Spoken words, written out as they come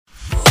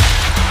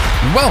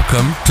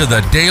Welcome to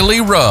the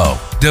Daily Row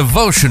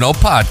Devotional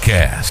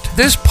Podcast.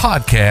 This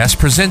podcast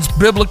presents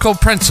biblical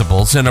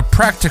principles in a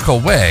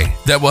practical way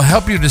that will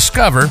help you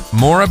discover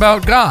more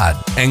about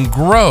God and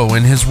grow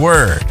in His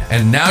Word.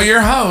 And now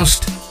your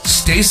host,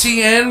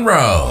 Stacey Ann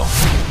Rowe.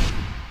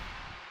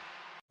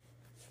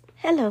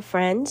 Hello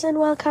friends, and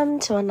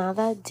welcome to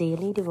another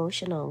daily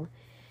devotional.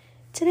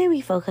 Today we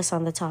focus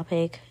on the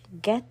topic,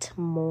 Get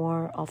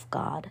More of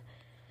God.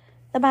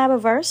 The Bible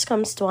verse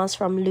comes to us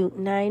from Luke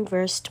 9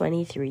 verse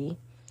 23.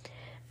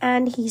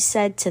 And he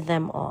said to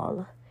them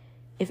all,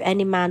 If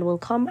any man will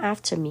come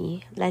after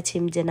me, let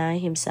him deny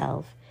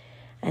himself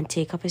and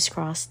take up his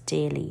cross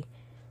daily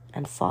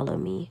and follow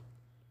me.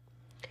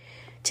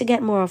 To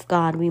get more of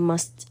God, we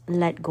must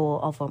let go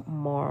of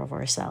more of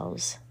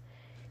ourselves.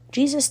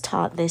 Jesus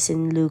taught this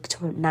in Luke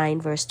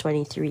 9 verse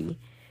 23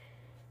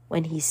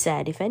 when he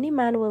said, If any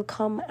man will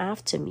come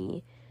after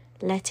me,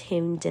 let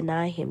him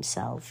deny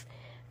himself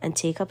and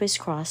take up his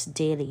cross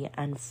daily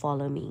and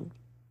follow me.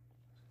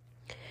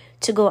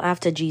 To go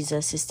after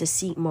Jesus is to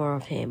seek more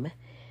of him.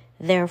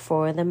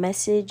 Therefore, the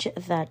message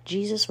that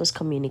Jesus was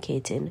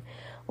communicating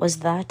was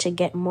that to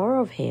get more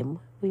of him,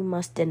 we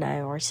must deny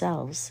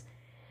ourselves.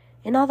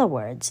 In other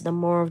words, the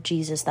more of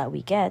Jesus that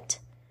we get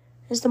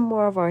is the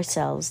more of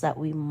ourselves that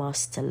we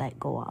must let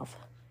go of.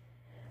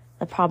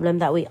 The problem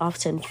that we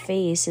often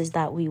face is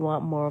that we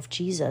want more of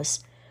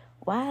Jesus,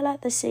 while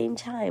at the same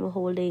time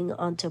holding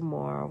on to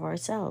more of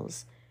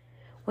ourselves.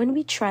 When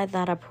we try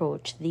that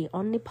approach, the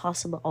only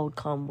possible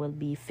outcome will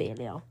be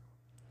failure.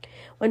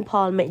 When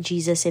Paul met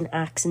Jesus in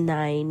Acts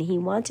 9, he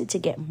wanted to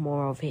get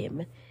more of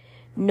him.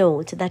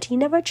 Note that he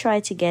never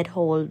tried to get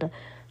hold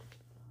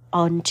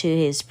onto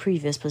his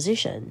previous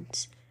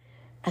positions,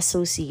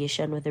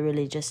 association with the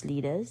religious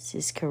leaders,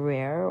 his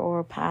career,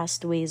 or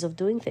past ways of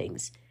doing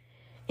things.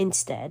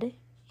 Instead,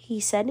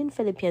 he said in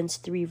Philippians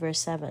 3 verse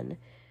 7,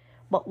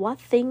 But what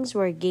things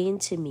were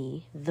gained to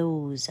me,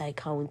 those I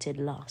counted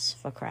loss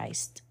for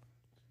Christ.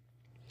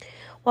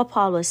 What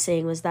Paul was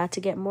saying was that to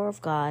get more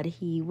of God,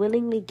 he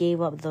willingly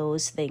gave up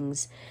those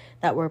things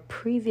that were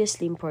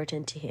previously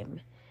important to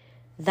him.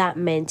 That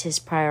meant his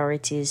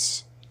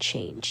priorities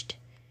changed.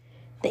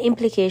 The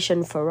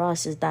implication for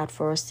us is that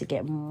for us to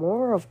get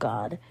more of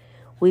God,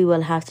 we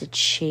will have to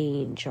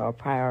change our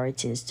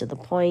priorities to the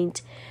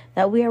point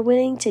that we are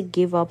willing to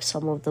give up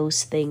some of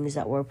those things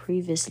that were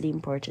previously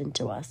important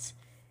to us.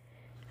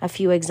 A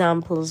few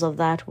examples of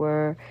that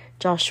were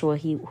Joshua,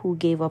 who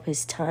gave up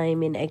his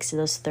time in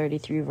Exodus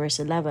 33 verse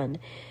 11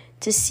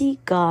 to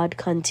seek God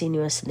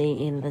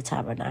continuously in the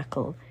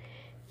tabernacle.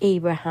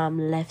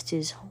 Abraham left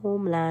his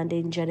homeland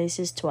in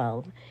Genesis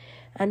 12,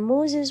 and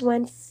Moses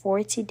went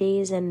 40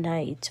 days and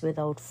nights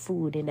without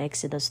food in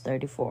Exodus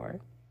 34.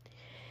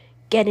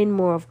 Getting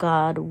more of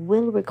God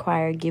will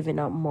require giving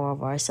up more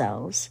of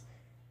ourselves.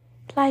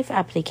 Life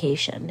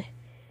application.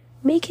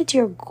 Make it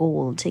your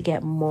goal to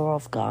get more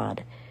of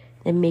God.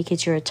 Then make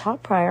it your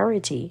top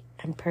priority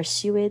and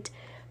pursue it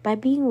by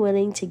being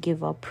willing to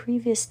give up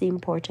previously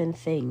important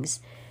things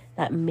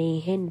that may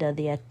hinder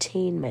the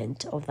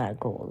attainment of that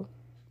goal.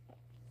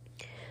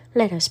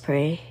 Let us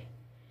pray.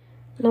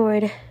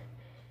 Lord,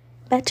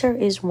 better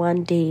is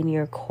one day in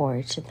your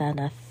court than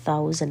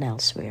 1,000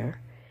 elsewhere.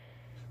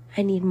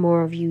 I need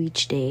more of you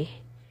each day.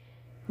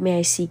 May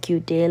I seek you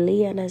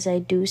daily, and as I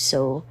do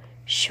so,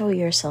 show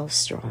yourself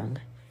strong.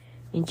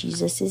 In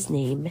Jesus'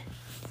 name,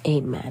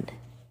 amen.